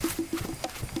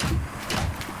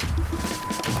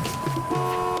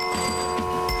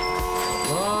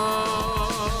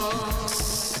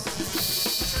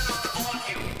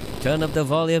Turn up the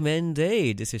volume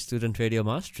indeed. This is Student Radio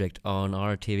Maastricht on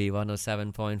RTV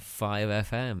 107.5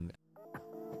 FM.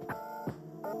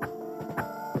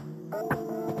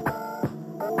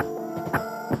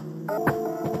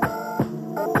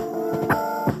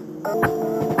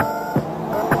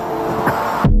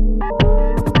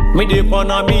 Me dip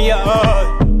on a me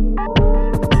yard.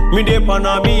 Me dip on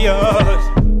a me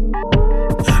yard.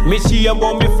 Me see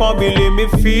about me family, me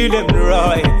feel them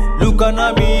right. Look on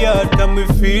a me yard, and me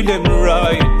feel them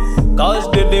right. Cause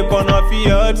they dip on a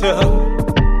theater.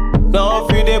 Now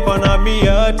if you dip on a me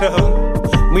yard.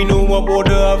 Me know about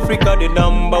the Africa, the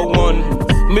number one.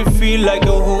 Me feel like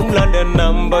a homeland, the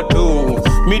number two.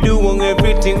 Me doing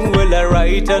everything well,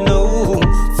 right, I know.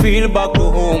 Feel back to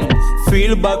home,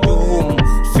 feel back to home.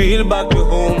 Feel back to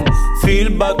home, feel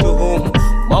back to home.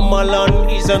 Mama land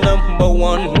is a number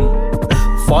one.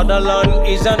 Fatherland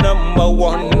is a number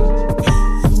one.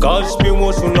 Cause me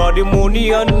was not the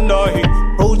money and I.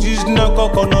 Roses na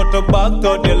coconut back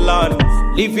to the land.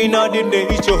 Living at the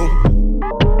nature.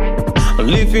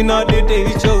 Living at the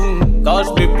nature. Cause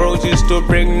me produce to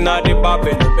bring na the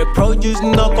Babylon. Me produce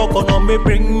na coconut me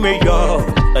bring me up.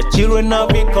 The children have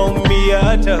become me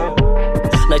at.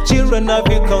 The children have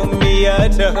become me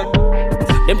at.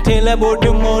 Them tell about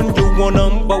the man you want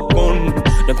number one.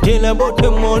 Them tell about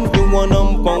the man you want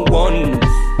number one.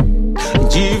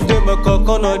 Give them a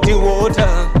coconutty water.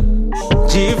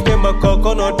 Give them a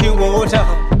coconutty water.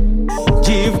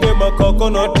 Give them a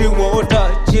coconutty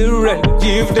water. Children,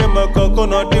 give them a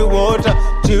coconutty water.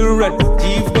 Children,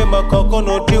 give them a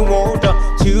coconutty water.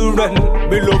 Children,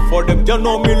 me love for them. You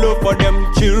know me love for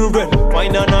them. Children,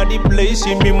 find another place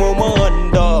in me mama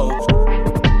and dog.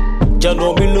 You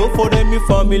know me love for them, me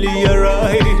family,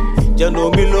 right. You know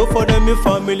me love for them, me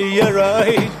family,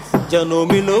 right. You know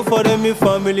me love for them, me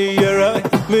family,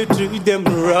 right. Me treat them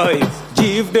right.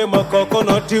 Give them a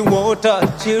coconutty water,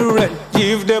 children.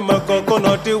 Give them a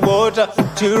coconutty water,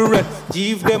 children.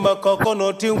 Give them a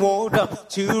coconutty water,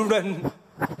 children.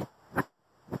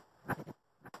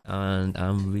 And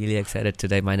I'm really excited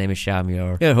today. My name is Sham,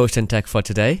 your host and tech for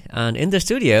today. And in the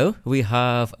studio, we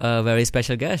have a very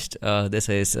special guest. This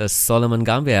is Solomon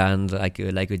Gambia. And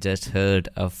like we just heard,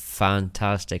 a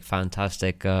fantastic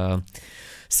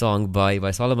song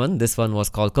by Solomon. This one was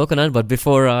called Coconut. But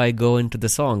before I go into the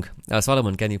song,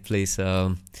 Solomon, can you please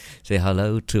say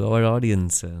hello to our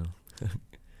audience?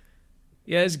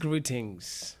 Yes,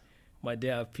 greetings, my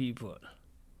dear people.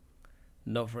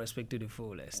 Enough respect to the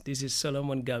fullest. This is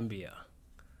Solomon Gambia,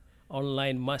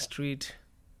 online Maastricht,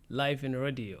 live in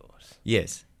radios.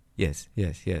 Yes.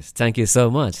 Thank you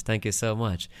so much.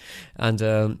 And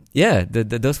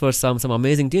those were some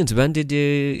amazing tunes. When did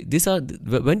you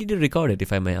record it,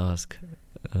 if I may ask?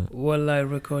 Well, I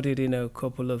recorded in a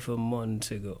couple of months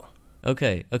ago.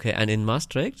 Okay. And in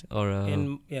Maastricht or?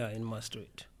 In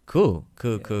Maastricht. Cool.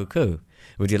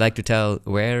 Would you like to tell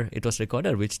where it was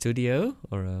recorded? Which studio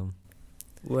or?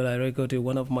 Well, I recorded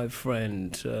one of my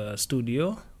friend's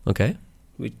studio. Okay.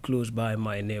 Which close by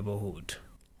my neighborhood.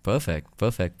 Perfect.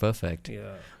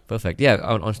 Yeah. Perfect. Yeah,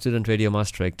 on Student Radio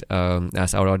Maastricht,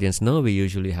 as our audience know, we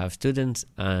usually have students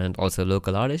and also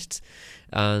local artists.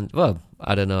 And, well,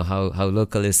 I don't know how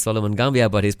local is Solomon Gambia,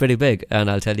 but he's pretty big. And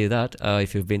I'll tell you that.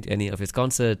 If you've been to any of his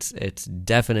concerts, it's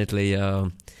definitely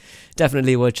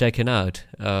worth checking out.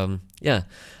 Yeah.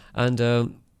 And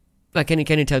can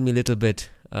you tell me a little bit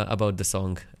about the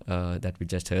song that we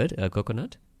just heard,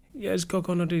 Coconut? Yes,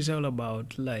 Coconut is all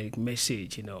about like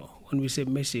message, When we say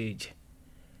message,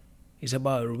 it's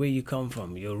about where you come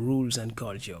from, your rules and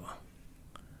culture.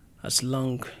 As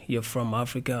long you're from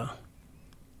Africa,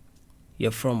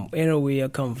 you're from anywhere you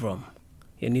come from,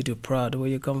 you need to be proud where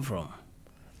you come from.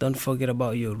 Don't forget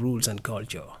about your rules and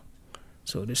culture.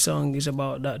 So the song is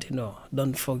about that,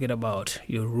 Don't forget about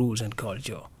your rules and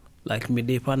culture. Like me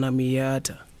depend on me yard.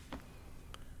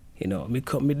 Me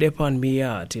depend on me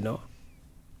yard,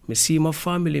 Me see my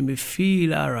family, me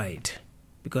feel alright.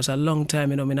 Because a long time,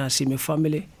 me not see my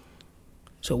family.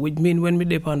 So which mean when me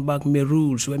depend back me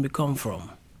rules where me come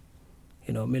from.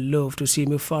 Me love to see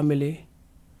my family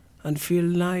and feel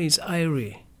nice,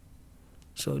 airy.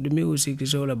 So the music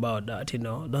is all about that,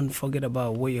 Don't forget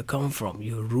about where you come from,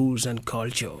 your rules and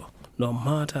culture. No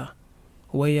matter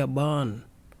where you're born.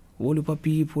 All the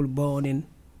people born in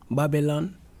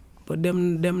Babylon, but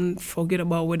them forget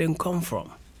about where they come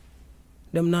from.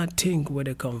 Them not think where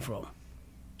they come from.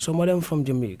 Some of them from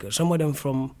Jamaica, some of them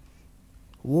from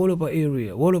all over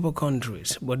area, all over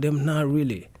countries, but them not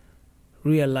really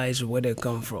realize where they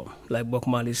come from. Like Bob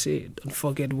Marley said, don't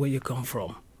forget where you come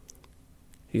from.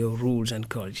 your rules and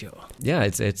culture. Yeah,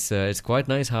 it's quite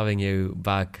nice having you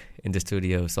back in the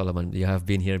studio, Solomon. You have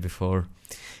been here before,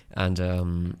 and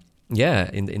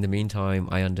in the meantime,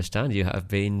 I understand you have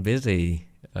been busy,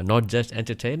 not just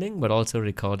entertaining but also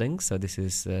recording. So this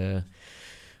is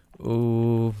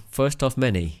first of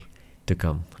many to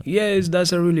come. Yes,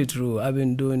 that's really true. I've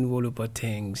been doing whole heap of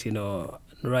things,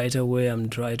 Right away, I'm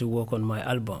trying to work on my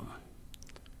album,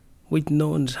 which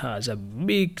known as a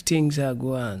big things are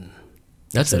going.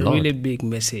 That's a It's a lot. really big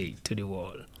message to the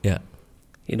world. Yeah.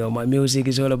 My music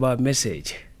is all about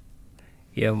message.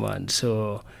 Yeah, man.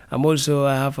 So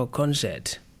I have a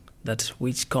concert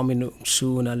which coming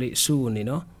soon,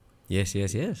 Yes.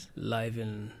 live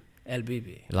in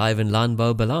LBB. Live in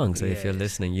Landbau Belang. So if you're Yes.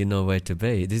 listening, you know where to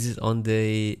be. This is on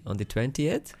the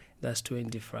 20th. That's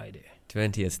 20 Friday.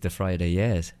 20th, the Friday.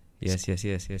 Yes. Yes.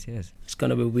 It's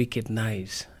gonna be wicked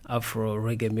nice Afro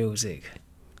reggae music.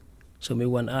 So me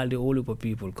want all the Olupo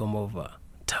people come over,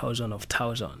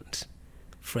 thousands,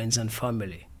 friends and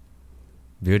family.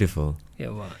 Beautiful.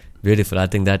 Yeah, man. Beautiful. I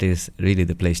think that is really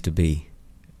the place to be.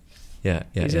 Yeah.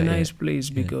 It's a nice place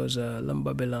Yeah. because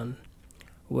Lambabelan,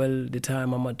 well, the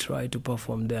time I'ma try to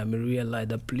perform there, I realize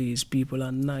that place people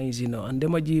are nice, and they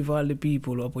might give all the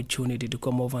people opportunity to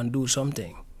come over and do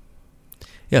something.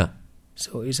 Yeah.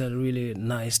 So it's a really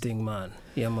nice thing, man.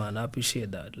 Yeah, man, I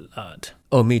appreciate that a lot.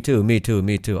 Oh, me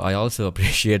too. I also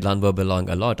appreciate Landbau Belang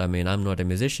a lot. I mean, I'm not a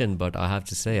musician, but I have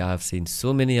to say I have seen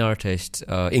so many artists,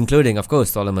 including, of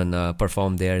course, Solomon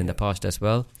performed there in the past as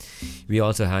well. We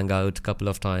also hang out a couple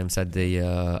of times at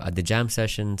the jam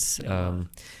sessions.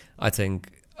 I think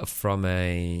from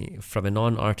a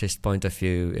non-artist point of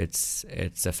view, it's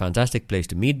a fantastic place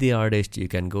to meet the artist. You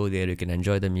can go there, you can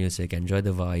enjoy the music, enjoy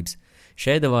the vibes,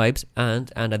 share the vibes,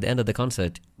 and at the end of the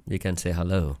concert, you can say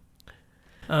hello.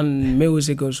 And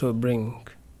music also bring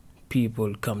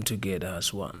people come together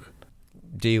as one.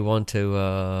 Do you want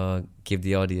to give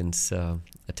the audience a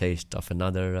taste of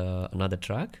another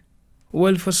track?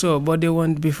 Well, for sure, but they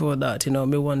want before that,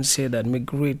 me want to say that my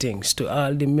greetings to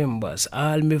all the members,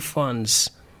 all my fans,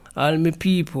 all my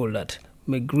people, that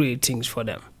my greetings for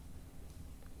them.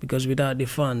 Because without the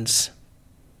fans,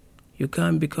 you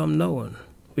can't become known.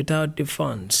 Without the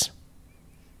fans,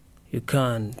 you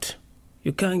can't,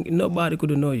 nobody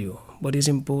could know you. But it's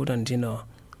important, you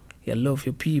love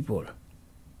your people.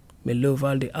 Me love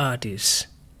all the artists,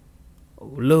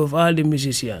 love all the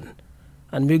musicians.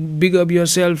 And big up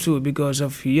yourself too, because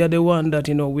of you're the one that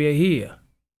we're here.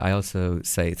 I also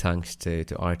say thanks to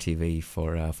RTV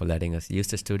for letting us use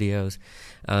the studios,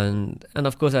 and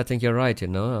of course I think you're right.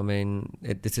 I mean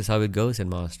this is how it goes in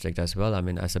Maastricht as well. I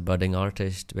mean, as a budding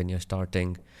artist, when you're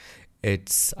starting, I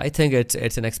think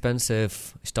it's an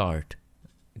expensive start,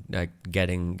 like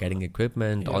getting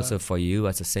equipment. Yeah. Also for you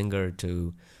as a singer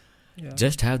to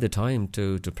just have the time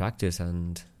to practice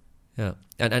and. Yeah,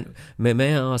 and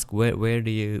may I ask where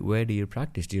do you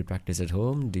practice? Do you practice at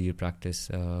home? Do you practice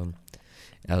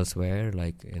elsewhere,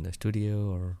 like in a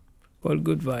studio or? Well,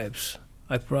 good vibes.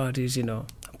 I practice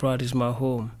my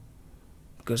home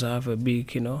because I have a big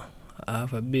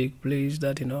place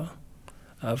that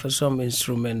I have some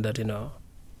instrument that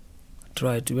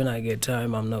try to when I get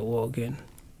time. I'm not working.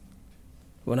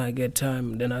 When I get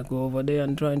time, then I go over there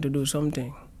and trying to do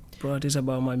something. Practice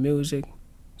about my music.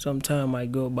 Sometimes I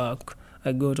go back,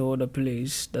 I go to other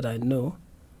place that I know,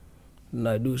 and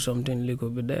I do something little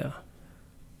bit there.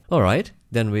 All right,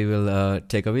 then we will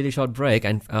take a really short break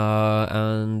and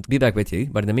be back with you.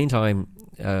 But in the meantime,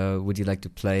 would you like to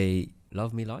play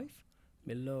 "Love Me Live"?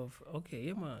 Me love, okay,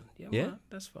 yeah, man, Yeah?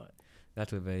 that's fine. I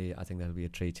think that will be a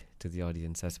treat to the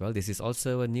audience as well. This is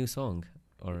also a new song,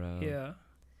 or Yeah.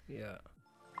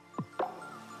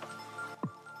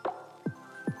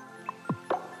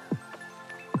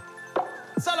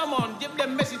 Solomon, give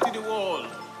them message to the world.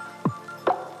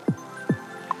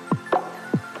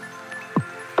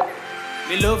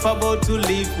 Me love about to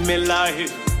live me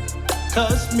life.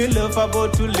 Cause me love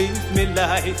about to live me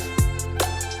life.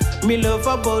 Me love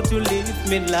about to live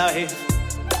me life.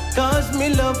 Cause me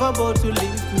love about to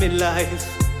live me life.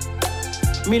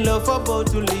 Me love about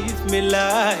to live me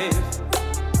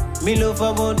life. Me love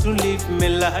about to live me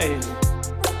life.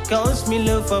 Cause me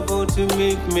love about to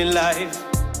make me life.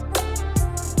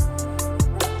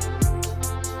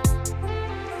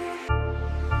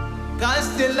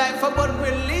 Cause the life about we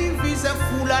live is a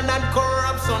fool and not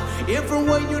corruption.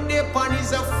 Everywhere you depend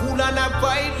is a fool and a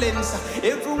violence.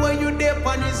 Everywhere you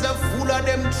depend is a fool of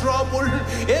them trouble.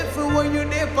 Everywhere you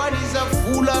depend is a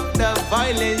fool of the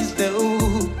violence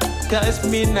though. Cause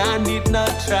me nah need no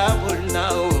trouble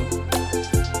now.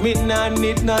 Me nah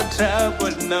need no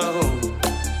trouble now.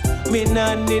 Me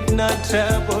not need no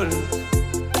trouble.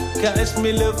 Cause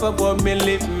me love about me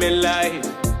live me life.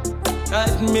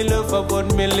 Cause me love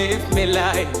about me live me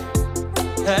life.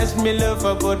 Cause me love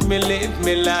about me live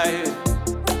me life.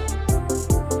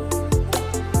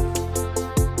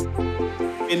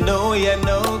 Me know you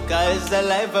know, cause the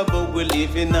life about we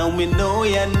living now. Me know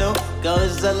you know,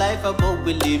 cause the life about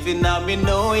we living now. Me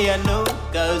know you know,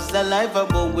 cause the life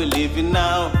about we living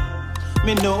now.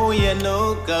 Me know you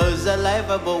know, cause the life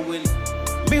about we.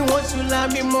 Me hustle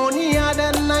and me money hard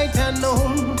and night and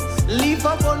home. Live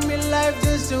upon me life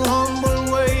just a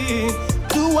humble way.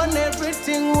 Do and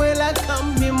everything well I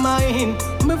come me mind.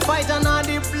 Me fight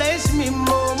another place, me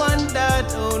mom and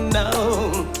dad, oh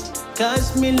no.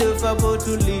 Cause me love about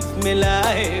to live me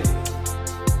life.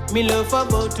 Me love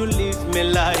about to live me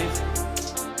life.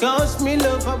 Cause me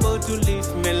love about to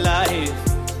live me life.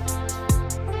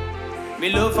 Me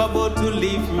love about to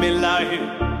live me life.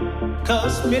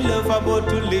 Cause me love about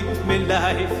to live me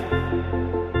life.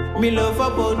 Me love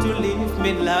about to live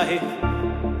me life.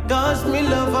 Cause me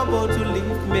love about to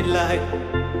live me life.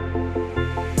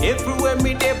 Everywhere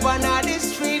me dip on the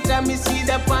street and me see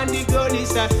the pandy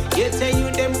girlies. Get tell you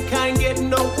them can't get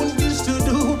nothing just to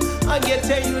do. I get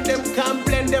tell you them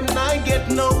complain them not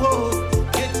get no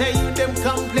hope. Get tell you them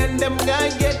complain them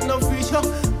not get no future.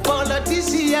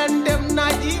 Politician them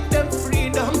not give them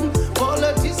freedom.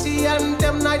 Politician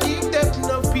them not give them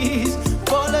no peace.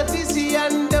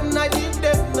 Politician them not give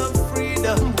them no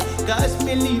freedom. Cause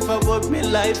me live about me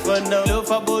life and now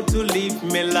love about to live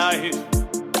me life.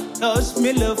 Cause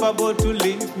me love about to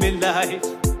live me life.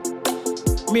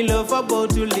 Me love about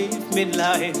to live me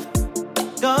life.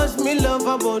 Cause me love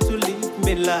about to live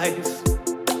me life.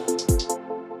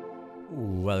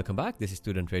 Welcome back. This is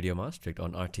Student Radio Maastricht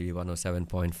on RTV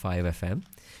 107.5 FM.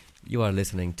 You are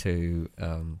listening to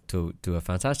a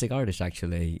fantastic artist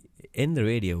actually in the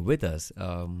radio with us,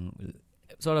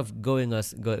 sort of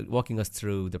walking us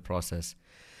through the process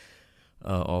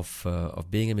of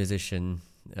being a musician.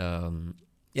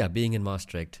 Being in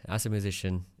Maastricht as a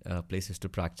musician, places to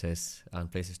practice and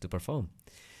places to perform,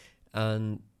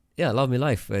 and Love Me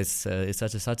Life is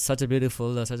such a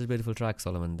beautiful track,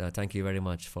 Solomon. Thank you very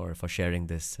much for sharing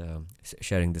this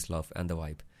love and the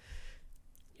vibe.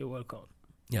 You're welcome.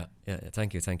 Yeah.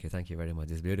 Thank you very much.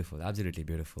 It's beautiful, absolutely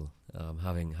beautiful.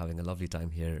 Having a lovely time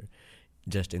here,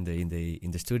 just in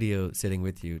the studio, sitting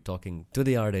with you, talking to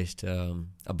the artist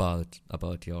about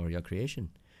your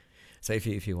creation. So if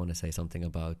you want to say something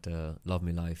about Love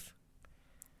Me Life.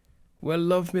 Well,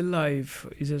 Love Me Life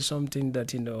is something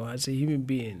that, as a human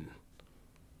being,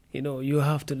 you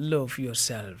have to love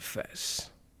yourself first.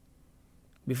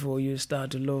 Before you start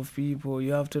to love people,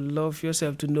 you have to love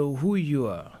yourself to know who you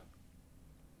are.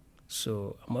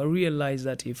 So I'm going to realize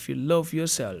that if you love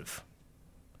yourself,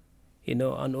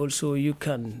 and also you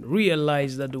can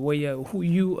realize that who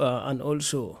you are, and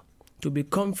also to be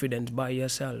confident by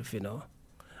yourself,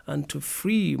 and to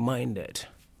free-minded,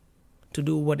 to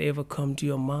do whatever come to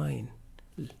your mind.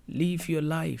 Live your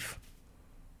life.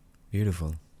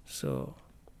 Beautiful. So,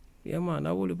 yeah, man,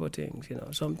 I will about things,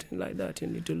 something like that. You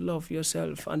need to love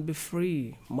yourself and be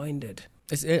free-minded.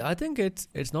 I think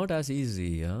it's not as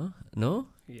easy, huh? No?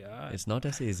 Yeah. It's not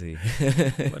as easy.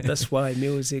 But that's why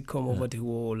music come over the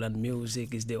world, and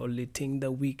music is the only thing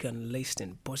that we can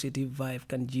listen. Positive vibe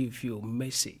can give you a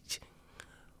message.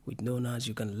 With known as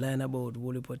you can learn about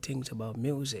wonderful things about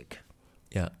music.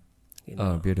 Yeah.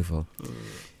 Oh, beautiful.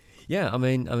 Yeah, I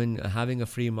mean, having a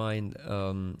free mind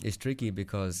is tricky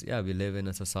because we live in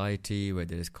a society where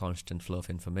there is constant flow of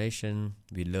information.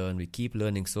 We keep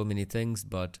learning so many things,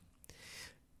 but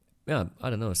I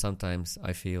don't know. Sometimes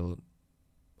I feel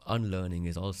unlearning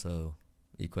is also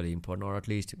equally important, or at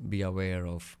least be aware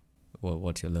of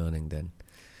what you're learning then.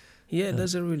 Yeah,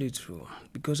 that's really true.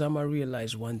 Because I'm going to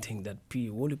realize one thing, that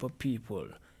people,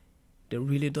 they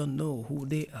really don't know who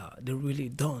they are. They really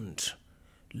don't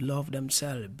love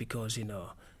themselves because,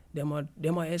 they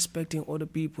are expecting other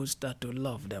people start to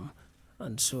love them,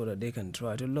 and so that they can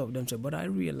try to love themselves. But I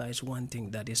realize one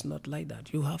thing, that it's not like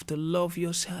that. You have to love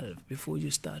yourself before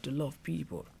you start to love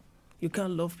people. You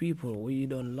can't love people when you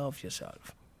don't love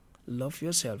yourself. Love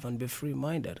yourself and be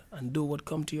free-minded and do what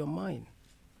comes to your mind.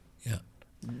 Yeah.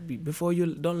 Before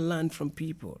you don't learn from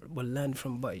people, but learn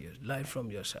from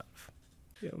yourself.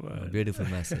 Yeah, a beautiful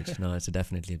message. No, it's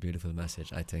definitely a beautiful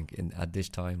message. I think at this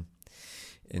time,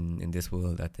 in this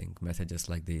world, I think messages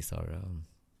like these are,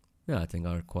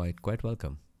 are quite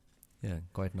welcome. Yeah,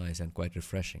 quite nice and quite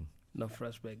refreshing. No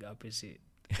flashback, I appreciate.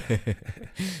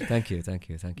 Thank you.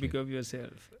 Big up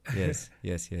yourself. Yes.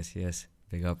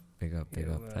 Big up. Yeah,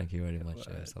 Thank you very much,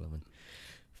 Solomon.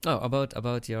 Oh,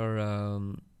 about your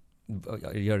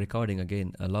your recording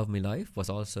again, Love Me Life, was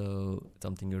also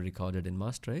something you recorded in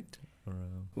Maastricht? Or,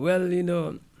 Well, you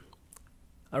know,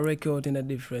 I record in a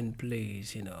different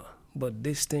place, you know. But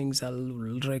these things I'll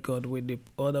record with the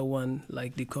other one,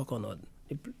 like the Coconut.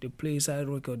 The place I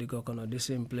record the Coconut, the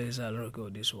same place I'll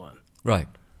record this one. Right.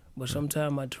 But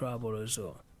sometimes I travel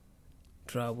also.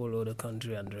 Travel all the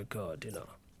country and record, you know.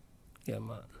 Yeah,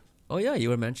 man. Oh yeah, you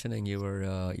were mentioning you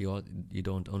were you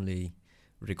don't only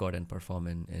record and perform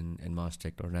in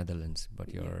Maastricht or Netherlands,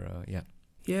 but you're yeah.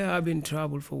 Yeah, I've been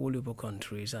travel for all over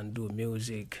countries and do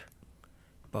music,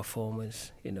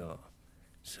 performance, you know.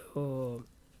 So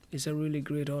it's a really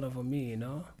great honor for me, you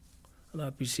know. And I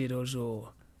appreciate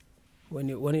also when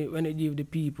you give the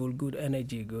people good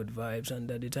energy, good vibes,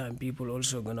 and at the time people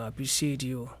also gonna appreciate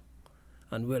you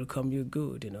and welcome you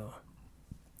good, you know.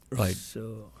 Right.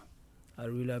 So I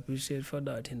really appreciate for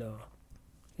that, you know.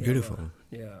 Yeah, Beautiful. man.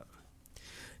 Yeah.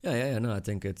 Yeah. No, I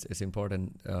think it's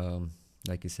important.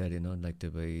 Like you said, you know, like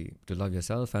to love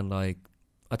yourself, and like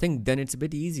I think then it's a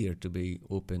bit easier to be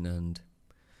open and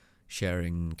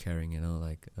sharing, caring, you know,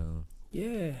 like.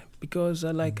 Yeah, because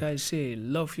like I say,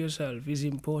 love yourself is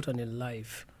important in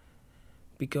life.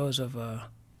 Because of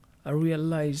I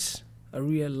realize, I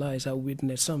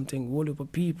witness something. All of the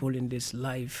people in this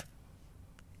life,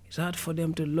 it's hard for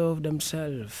them to love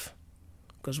themselves.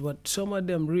 Because what some of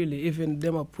them really, even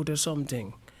them are put or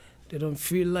something, they don't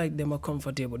feel like them are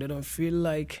comfortable. They don't feel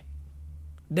like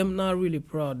them not really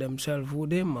proud themselves who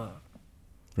them are.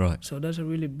 Right. So that's a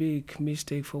really big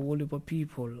mistake for all of the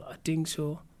people. I think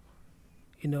so.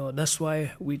 You know, that's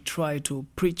why we try to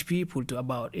preach people to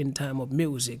about in time of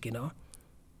music, you know.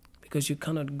 Because you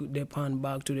cannot depend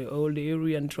back to the old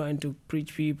area and trying to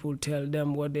preach people, tell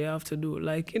them what they have to do.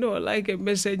 Like, you know, like a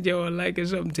messenger or like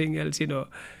something else, you know.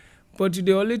 But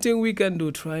the only thing we can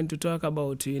do, trying to talk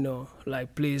about, you know,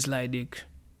 like place like the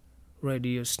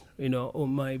radios, you know, or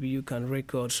maybe you can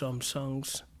record some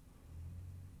songs,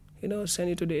 you know, send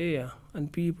it to the air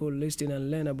and people listen and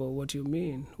learn about what you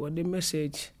mean, what the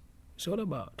message is all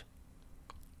about.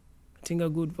 I think a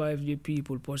good vibe give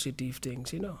people positive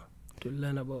things, you know, to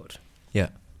learn about. Yeah.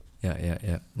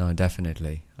 No,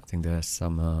 definitely. I think there's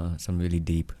some really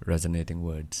deep, resonating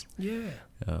words. Yeah.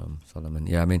 Solomon.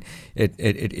 Yeah, I mean,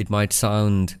 it might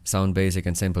sound basic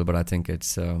and simple, but I think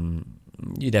it's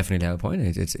you definitely have a point.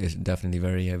 It's definitely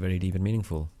very deep and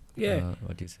meaningful. Yeah.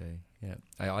 What you say. Yeah.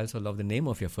 I also love the name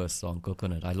of your first song,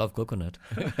 Coconut. I love Coconut.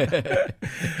 I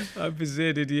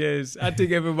appreciate it, yes. I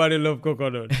think everybody loves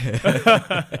coconut.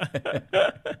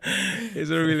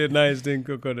 It's a really nice thing,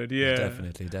 coconut, yeah.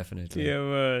 Definitely.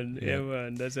 Yeah,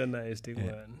 man. That's a nice thing,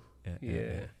 man.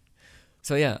 Yeah.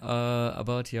 So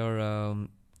about your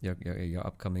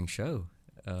upcoming show.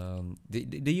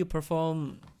 Do you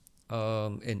perform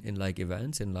in like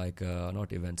events, in like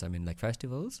not events, I mean like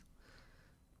festivals?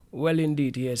 Well,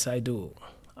 indeed, yes, I do.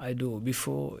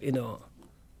 Before, you know,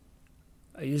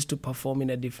 I used to perform in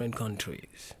a different country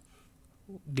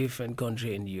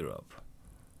in Europe.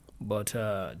 But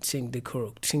since the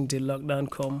lockdown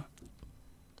come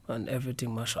and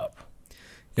everything mash up.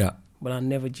 Yeah. But I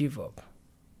never give up.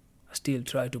 I still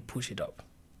try to push it up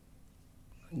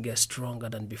and get stronger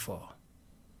than before.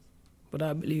 But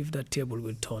I believe that table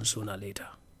will turn sooner or later.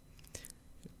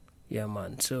 Yeah,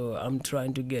 man. So I'm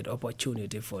trying to get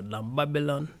opportunity for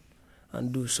Babylon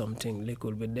and do something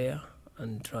little bit there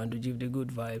and trying to give the good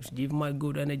vibes, give my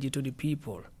good energy to the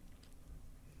people.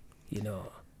 You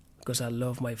know, because I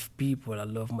love my people, I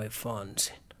love my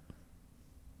fans.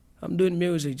 I'm doing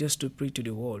music just to preach to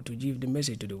the world, to give the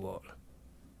message to the world.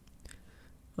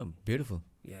 Oh, beautiful.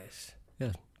 Yes.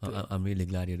 Yeah. I'm really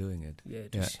glad you're doing it. Yeah.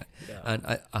 And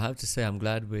I have to say, I'm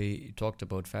glad we talked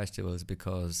about festivals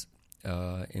because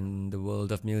in the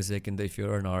world of music, if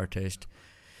you're an artist,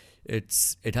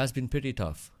 it has been pretty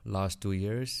tough last 2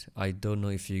 years. I don't know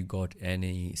if you got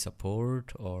any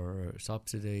support or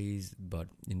subsidies, but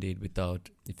indeed,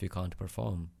 if you can't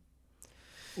perform,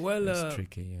 well, it's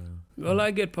tricky. Well,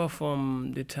 I get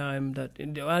perform the time that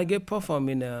I get perform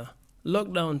in a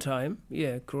lockdown time.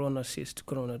 Yeah, Corona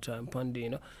time, pandemic. You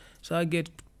know, so I get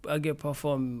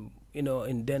perform. You know,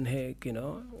 in Den Haag. You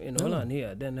know, in Holland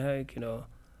here, Den Haag. You know,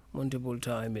 multiple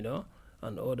time. You know,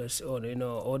 and others, or you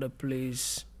know, other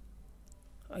place.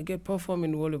 I get perform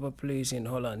in all over place in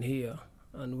Holland here,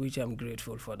 and which I'm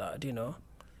grateful for that. You know.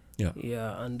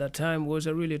 Yeah, and that time was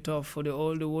really tough for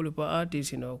all the Wallapa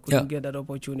artists, you know, couldn't get that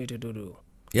opportunity to do.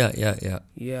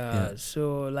 Yeah.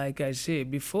 So, like I say,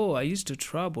 before I used to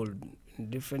travel in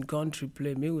different country,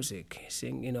 play music,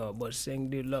 sing, you know, but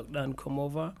saying the lockdown come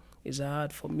over, it's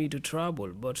hard for me to travel.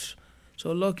 But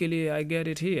So luckily, I get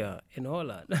it here in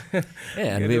Holland.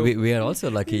 Yeah, and we are also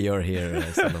lucky you're here,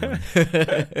 Solomon.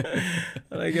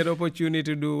 And I get opportunity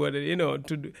to do what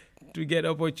to get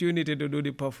opportunity to do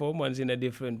the performance in a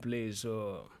different place.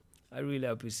 So I really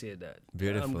appreciate that.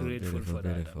 Beautiful, I'm grateful beautiful, for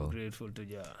that. beautiful. I'm grateful to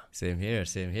Jah. Same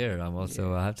here. I'm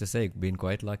also, I have to say, been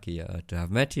quite lucky to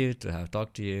have met you, to have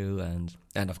talked to you,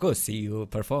 and of course, see you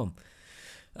perform.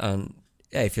 And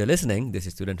yeah, if you're listening, this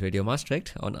is Student Radio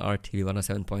Maastricht on RTV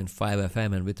 107.5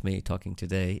 FM, and with me talking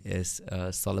today is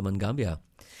Solomon Gambia,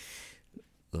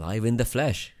 live in the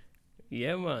flesh.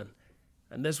 Yeah, man.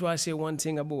 And that's why I say one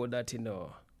thing about that,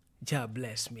 Jah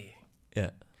bless me.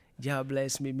 Yeah. Jah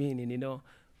bless me, meaning,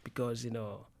 because,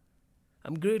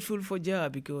 I'm grateful for Jah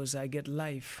because I get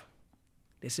life.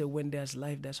 They say when there's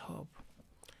life, there's hope.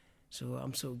 So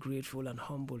I'm so grateful and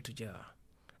humble to Jah.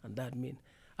 And that means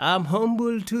I'm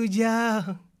humble to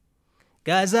Jah,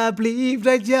 'cause I believe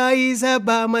that Jah is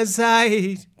by my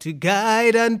side to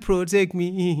guide and protect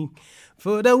me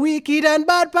for the wicked and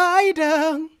bad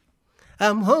biter.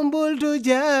 I'm humble to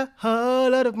Jah, a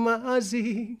lot of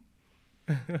mercy.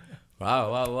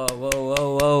 Wow.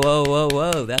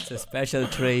 That's a special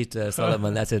treat,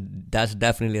 Solomon. That's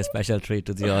definitely a special treat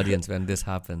to the audience when this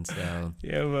happens. Yeah,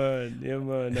 man. That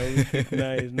was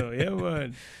nice. No, yeah,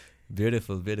 man.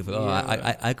 Beautiful. Oh,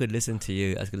 Yeah. I could listen to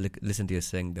you. I could listen to you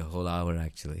sing the whole hour,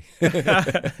 actually.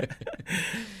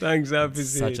 Thanks, I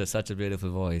appreciate it. Such a beautiful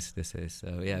voice. This is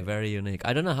very unique.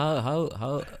 I don't know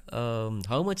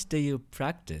how much do you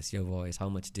practice your voice? How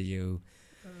much do you?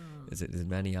 Is it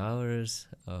many hours?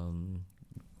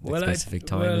 Specific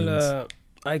timings.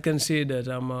 I can say that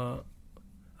I'm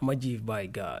a gift by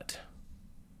God.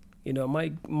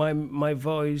 My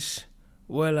voice.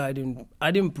 Well, I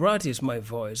didn't practice my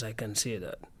voice. I can say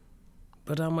that,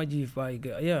 but I'm a gift by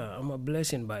God. Yeah, I'm a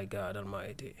blessing by God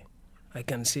Almighty. I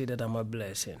can say that I'm a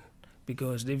blessing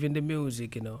because even the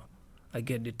music, I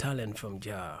get the talent from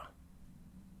Jah.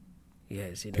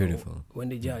 Yes, Beautiful. When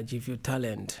the Jah give you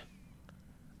talent,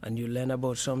 and you learn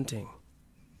about something,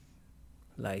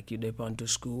 like you depend to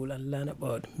school and learn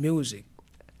about music,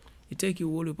 it take you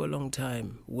a long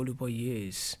time, a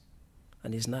years.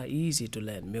 And it's not easy to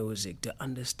learn music, to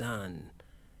understand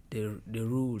the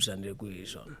rules and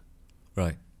regulation.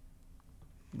 Right.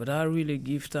 But I really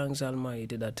give thanks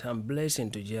Almighty that I'm blessing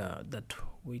to Jah, that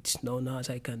which known as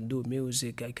I can do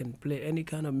music, I can play any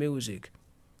kind of music.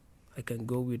 I can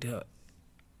go with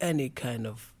any kind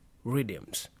of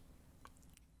rhythms.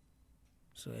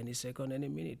 So any second, any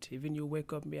minute, even you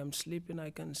wake up me, I'm sleeping, I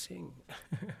can sing.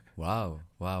 Wow.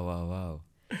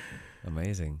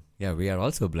 Amazing. Yeah, we are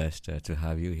also blessed to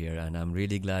have you here, and I'm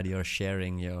really glad you're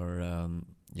sharing your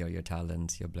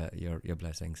talents, your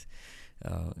blessings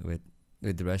with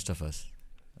the rest of us,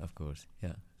 of course.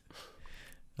 Yeah,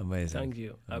 amazing. Thank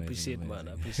you. I appreciate, amazing. man.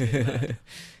 I appreciate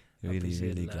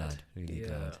that. Really that.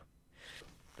 glad.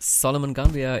 Solomon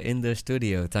Gambia in the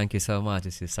studio. Thank you so much.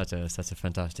 This is such a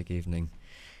fantastic evening,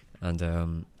 and.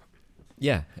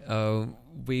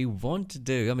 We want to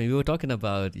do. I mean, we were talking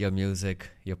about your music,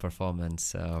 your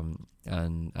performance,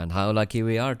 and how lucky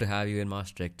we are to have you in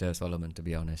Maastricht, Solomon. To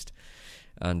be honest,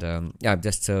 and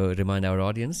just to remind our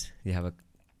audience, you have a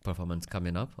performance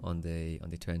coming up on the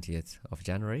 20th of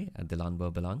January at the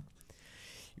Landbouw Belang.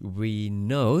 We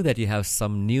know that you have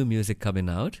some new music coming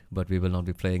out, but we will not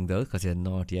be playing those because they're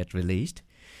not yet released.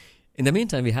 In the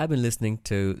meantime, we have been listening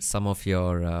to some of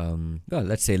your,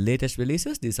 let's say, latest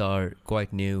releases. These are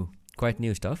quite new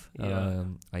stuff. Yeah.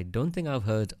 I don't think I've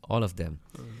heard all of them.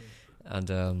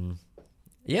 Mm-hmm.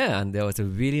 And there was a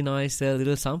really nice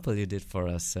little sample you did for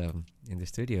us in the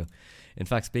studio. In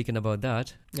fact, speaking about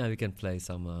that, we can play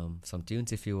some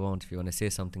tunes if you want. If you want to say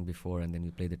something before, and then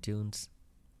we play the tunes.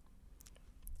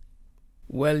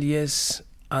 Well, yes.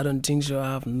 I don't think so.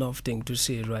 I have nothing to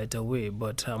say right away,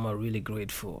 but I'm really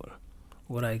grateful.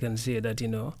 What I can say that,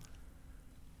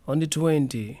 on the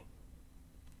 20th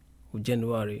of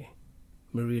January,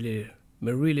 me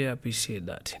really appreciate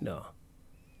that,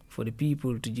 for the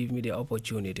people to give me the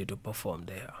opportunity to perform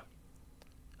there.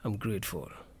 I'm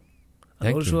grateful.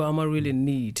 And also, I'm really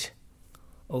need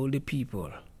all the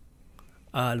people,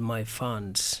 all my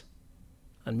fans,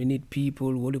 and we need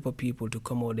people to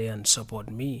come out there and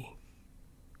support me.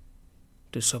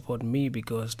 To support me,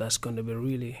 because that's going to be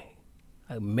really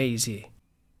amazing.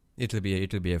 It will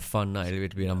be a fun night. It will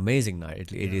be an amazing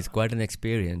night. It is quite an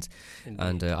experience. Indeed.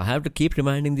 And I have to keep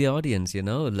reminding the audience,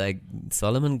 like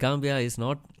Solomon Gambia is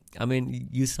not. I mean,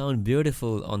 you sound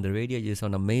beautiful on the radio. You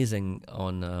sound amazing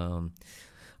on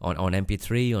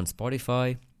MP3, on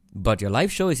Spotify. But your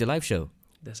live show is your live show.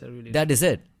 That's a really. That is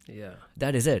it. Yeah.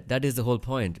 That is it. That is the whole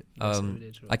point. That's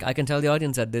really true. I can tell the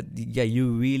audience that yeah,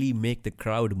 you really make the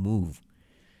crowd move.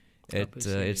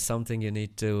 It's something you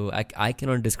need to. I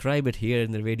cannot describe it here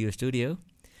in the radio studio.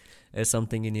 It's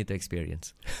something you need to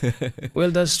experience.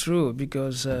 Well, that's true,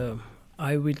 because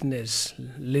I witness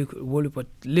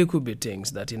little bit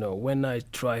things that,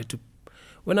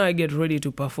 when I get ready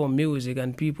to perform music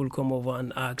and people come over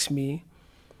and ask me,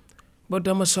 but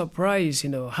I'm surprised,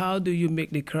 how do you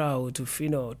make the crowd to,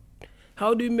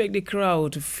 how do you make the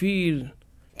crowd to feel,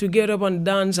 to get up and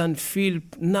dance and feel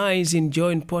nice,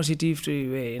 enjoying positive to the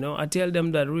way, I tell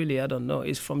them that really, I don't know,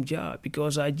 it's from Jah,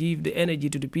 because I give the energy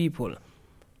to the people.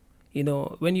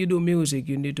 When you do music,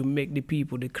 you need to make the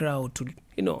people, the crowd to,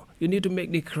 you need to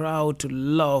make the crowd to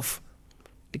love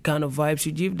the kind of vibes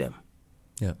you give them.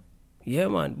 Yeah. Yeah,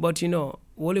 man. But, I think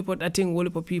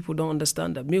Wollipo people don't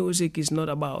understand that music is not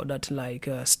about that like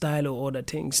style or other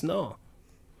things. No.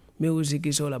 Music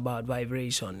is all about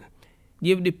vibration.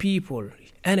 Give the people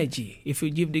energy. If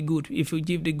you give the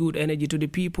good energy to the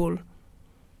people,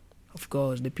 of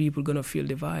course, the people gonna feel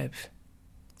the vibes.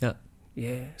 Yeah.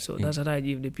 Yeah, so that's what I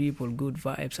give the people, good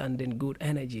vibes and then good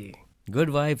energy. Good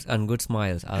vibes and good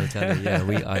smiles. I'll tell you, yeah,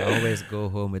 I always go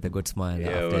home with a good smile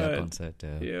after a concert.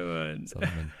 Yeah, man.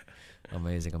 Solomon.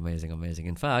 Amazing.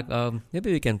 In fact,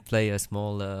 maybe we can play a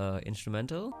small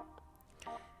instrumental.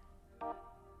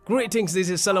 Greetings, this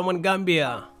is Solomon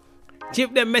Gambia.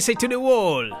 Give them message to the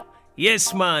world.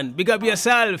 Yes, man, big up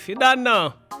yourself, you don't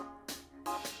know.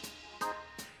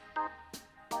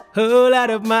 Whole lot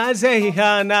of my say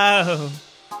now.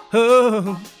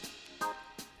 Oh,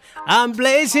 I'm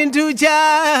blazing to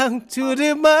Jah, to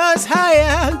the most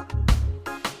higher.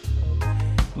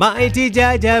 Mighty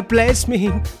Jah, bless me.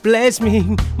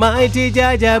 Mighty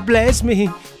Jah, bless me.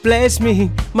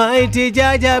 Mighty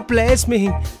Jah, bless me.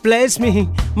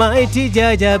 Mighty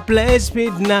Jah, bless me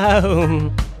now.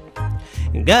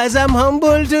 'Cause I'm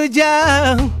humble to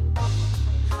Jah.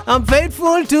 I'm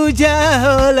faithful to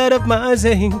Jah, Lord of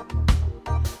mercy.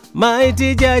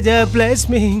 Mighty Jah, bless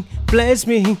me.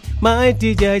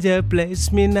 Mighty Jah,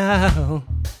 bless me now.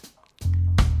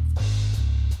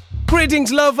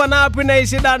 Greetings, love and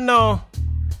happiness, you don't know.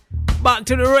 Back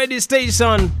to the radio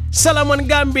station, Solomon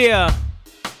Gambia.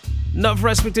 Enough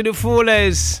respect to the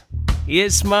foolish.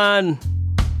 Yes, man.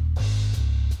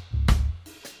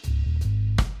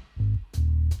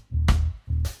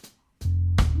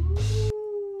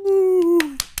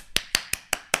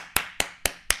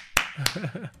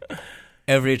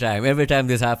 Every time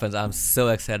this happens, I'm so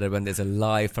excited when there's a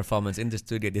live performance in the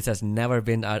studio. This has never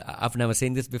been. I've never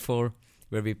seen this before,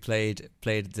 where we played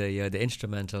the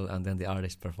instrumental and then the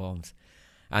artist performs,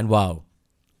 and wow.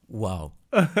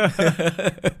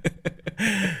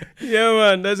 Yeah,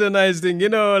 man, that's a nice thing.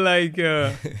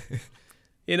 I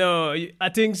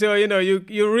think so.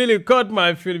 You really caught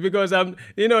my feel, because I'm.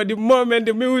 The moment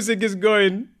the music is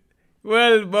going.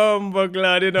 Well,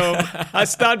 glad, I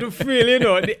start to feel,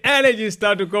 the energy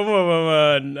start to come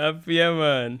over, man. Yeah,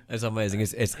 man. It's amazing.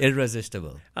 It's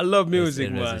irresistible. I love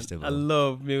music, man. I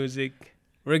love music.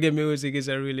 Reggae music is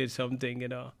really something,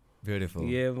 Beautiful.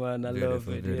 Yeah, man. I love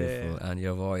it. Beautiful. Yeah. And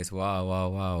your voice,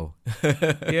 wow.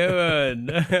 Yeah, man.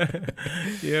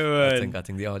 Yeah, man. I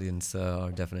think the audience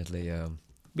are definitely.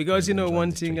 Because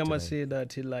one thing I must say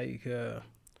that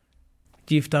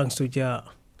give thanks to Jah,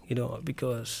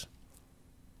 because.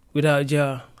 Without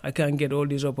Jah, I can't get all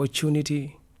this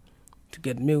opportunity to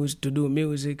get music, to do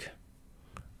music.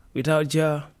 Without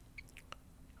Jah,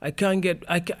 I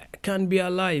can't be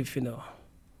alive,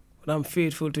 But I'm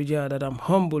faithful to Jah, that I'm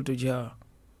humble to Jah,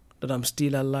 that I'm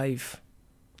still alive.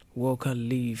 Walk and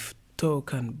live,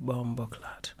 talk and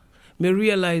bumbleclad. May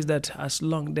realize that as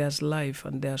long there's life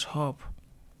and there's hope,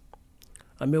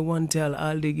 I may want to tell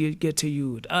all the get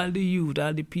youth, all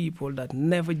the people that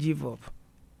never give up.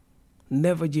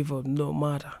 Never give up, no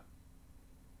matter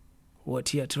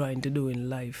what you're trying to do in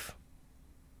life.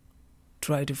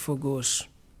 Try to focus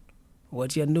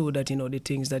what you know that, the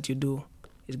things that you do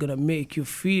is going to make you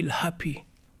feel happy.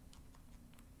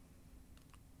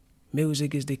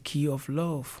 Music is the key of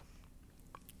love.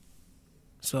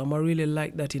 So I'm really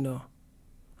like that, and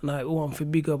I want to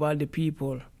big up all the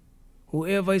people.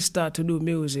 Whoever start to do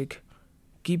music,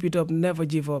 keep it up, never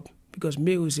give up, because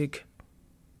music,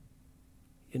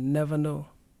 you never know.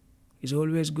 It's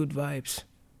always good vibes.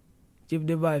 Give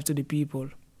the vibes to the people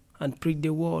and prick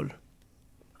the wall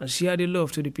and share the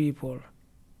love to the people.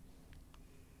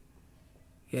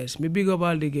 Yes, me big up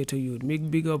all the ghetto youth. Me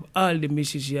big up all the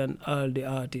musicians, all the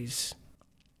artists.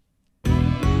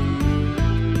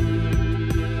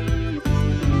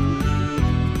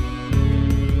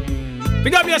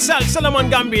 Big up yourself, Solomon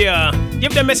Gambia.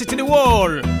 Give the message to the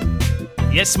world.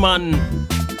 Yes, man.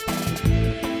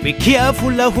 Be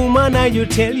careful of woman and you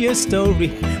tell your story.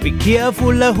 Be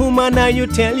careful of woman and you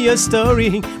tell your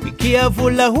story. Be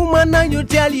careful of woman and you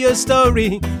tell your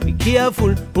story. Be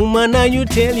careful, woman, and you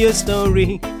tell your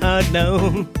story. Ah,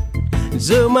 no.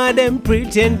 Some of them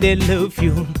pretend they love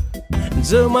you.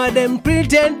 Some of them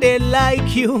pretend they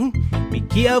like you. Be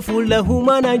careful of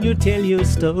woman and you tell your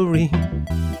story.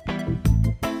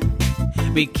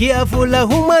 Be careful of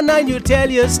woman and you tell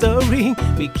your story.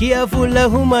 Be careful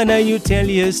of woman and you tell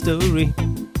your story.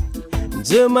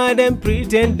 Some of them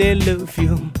pretend they love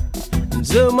you.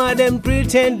 Some of them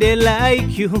pretend they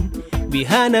like you.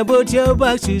 Behind about your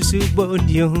back to support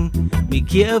you. Be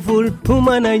careful,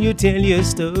 woman, and you tell your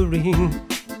story.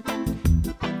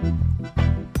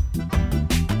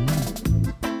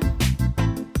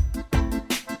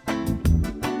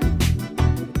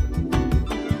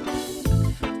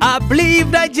 I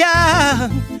believe that Jah,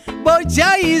 but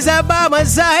Jah is by my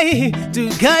side to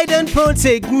guide and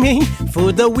protect me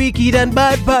for the wicked and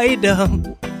bad biter.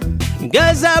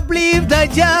 Cause I believe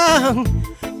that Jah,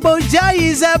 but Jah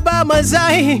is by my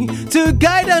side to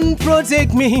guide and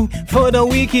protect me for the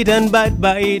wicked and bad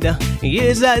biter.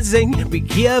 Yes, I sing, be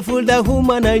careful the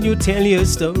woman and you tell your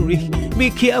story. Be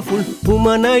careful,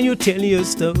 woman, and you tell your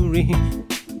story.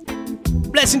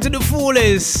 Blessing to the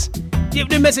foolish. Give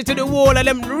the message to the world and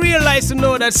them realize to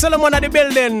know that Solomon at the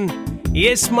building.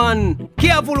 Yes, man.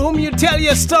 Careful whom you tell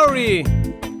your story.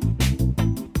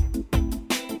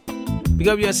 Pick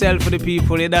up yourself for the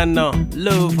people you don't know.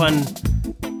 Love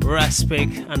and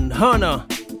respect and honor.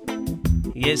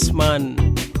 Yes, man.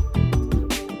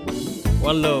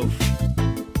 One love.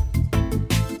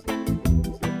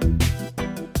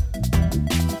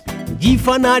 Give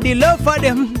honor the love for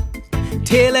them.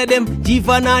 Tell them, give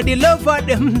honor the love for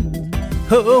them.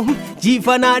 Oh, give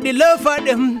honor the love for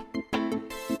them.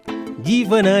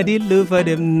 Give honor the love for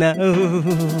them now.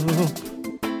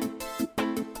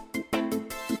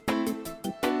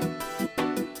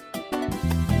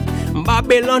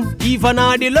 Babylon, give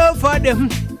honor the love for them.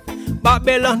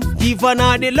 Babylon, give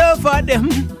honor the love for them.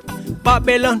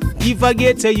 Babylon, give a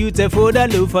get to you to for the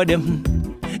love for them.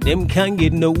 Them can't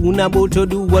get no one about to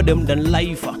do what them done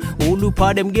life. All who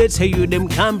part them get to you, them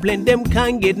complain, them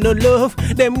can't get no love.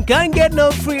 Them can't get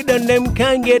no freedom, them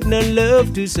can't get no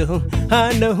love to so.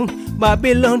 I know,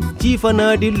 Babylon, give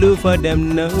honor the love for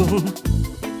them now.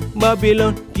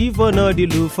 Babylon, give honor the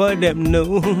love for them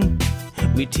now.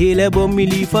 Me tell about me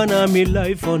life and me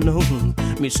life for now.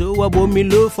 Me so about me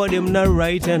love for them not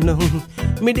right and now.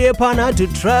 Me dey partner to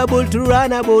trouble to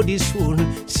run about this world.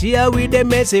 See how with the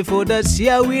message for that, see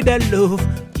how with the love.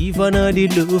 Give honor the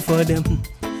love for them.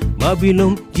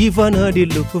 Babylon, give honor the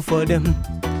love for them.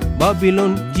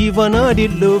 Babylon, give honor the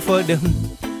love for them.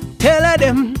 Tell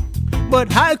them,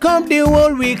 but how come the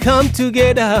world we come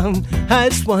together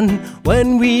as one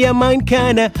when we are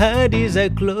mankind and heart is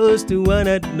close to one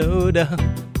another?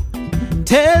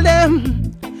 Tell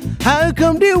them, how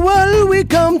come the world we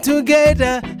come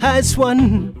together as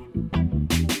one?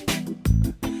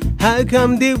 How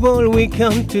come the world we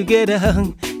come together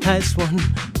as one?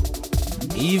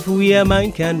 If we are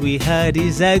mankind, we heart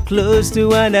is close to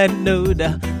one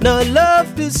another. No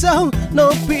love to sow,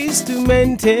 no peace to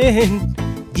maintain.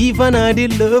 Give honor the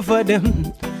love for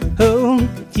them. Oh,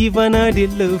 give honor the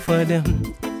love for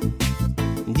them.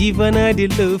 Give honor the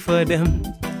love for them.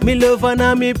 Me love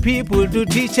honor me people to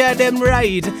teach them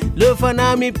right. Love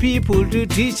honor me people to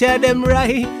teach them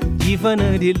right. Give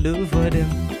honor the love for them.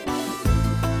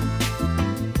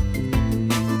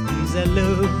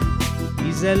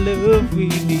 Is a love we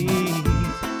need.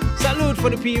 Salute for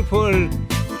the people.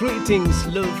 Greetings,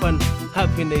 love and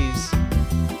happiness.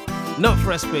 Enough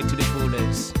respect to the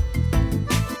foolish.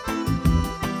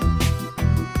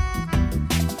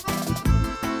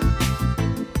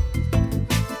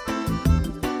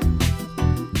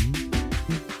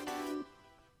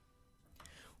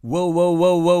 Whoa, whoa,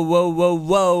 whoa, whoa, whoa, whoa,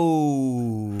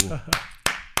 whoa.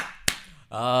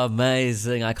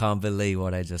 Amazing. I can't believe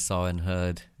what I just saw and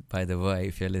heard. By the way,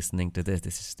 if you're listening to this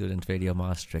is Student Radio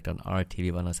Maastricht on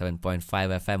RTV 107.5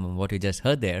 FM. And what you just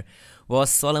heard there was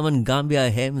Solomon Gambia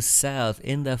himself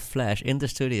in the flesh, in the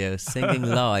studio, singing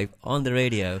live on the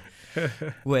radio.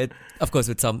 With, of course,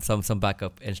 with some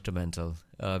backup instrumental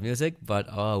music. But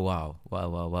oh, wow,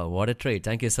 what a treat.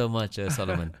 Thank you so much,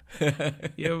 Solomon.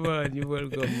 Yeah, man, you're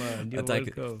welcome, man. You're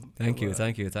welcome. Thank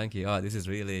you. Oh, this is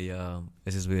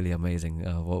really amazing.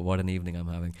 What an evening I'm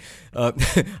having.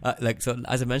 So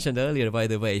as I mentioned earlier, by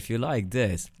the way, if you like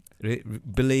this,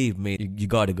 believe me, you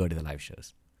got to go to the live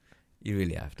shows. You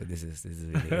really have to. This is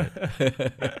really good.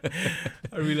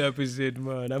 I really appreciate,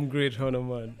 man. I'm great honor,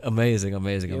 man. Amazing. Yeah,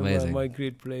 man, Amazing. my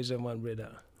great pleasure, man,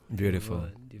 brother. Beautiful.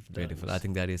 Man, you've done Beautiful. this. I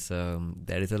think that is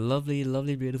a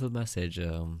lovely, beautiful message.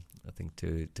 I think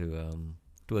to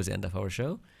towards the end of our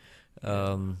show.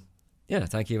 Yeah,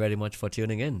 thank you very much for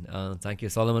tuning in. Thank you,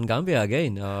 Solomon Gambia,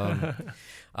 again.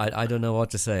 I don't know what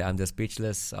to say. I'm just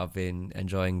speechless. I've been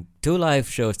enjoying 2 live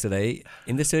shows today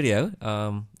in the studio,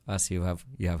 as you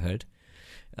have heard,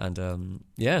 and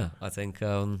yeah, I think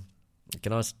I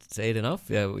cannot say it enough.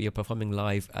 Yeah, you're performing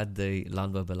live at the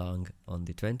Lanwa Belang on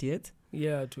the 20th.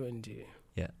 Yeah, 20.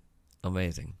 Yeah,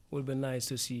 amazing. Will be nice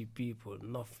to see people,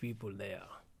 enough people there.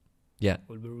 Yeah,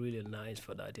 Will be really nice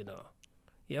for that,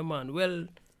 Yeah, man. Well,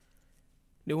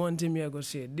 the one thing I go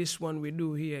say, this one we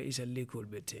do here is a little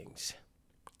bit things.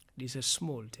 These are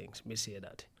small things, me say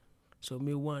that. So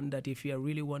me want that if you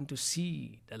really want to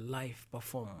see the live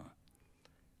perform,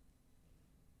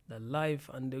 the live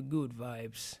and the good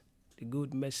vibes, the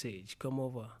good message come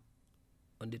over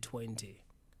on the 20.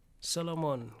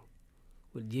 Solomon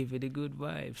will give you the good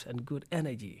vibes and good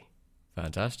energy.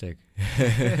 fantastic.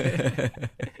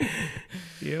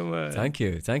 Yeah, man. Thank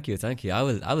you.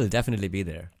 I will definitely be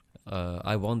there.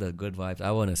 I want the good vibes.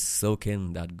 I want to soak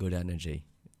in that good energy,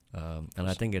 and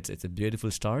I think it's a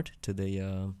beautiful start to the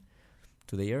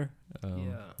year.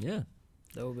 Yeah,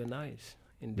 That would be nice.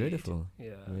 Indeed. beautiful.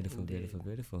 Yeah. Beautiful, indeed.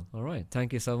 beautiful. All right,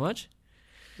 thank you so much.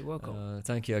 You're welcome.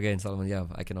 Thank you again, Solomon. Yeah,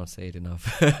 I cannot say it enough.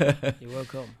 You're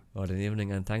welcome. What an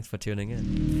evening, and thanks for tuning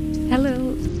in.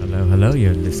 Hello, Hello.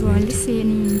 You're you are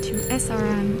listening to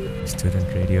SRM Student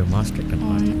Radio Master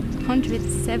on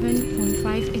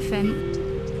 107.5 FM.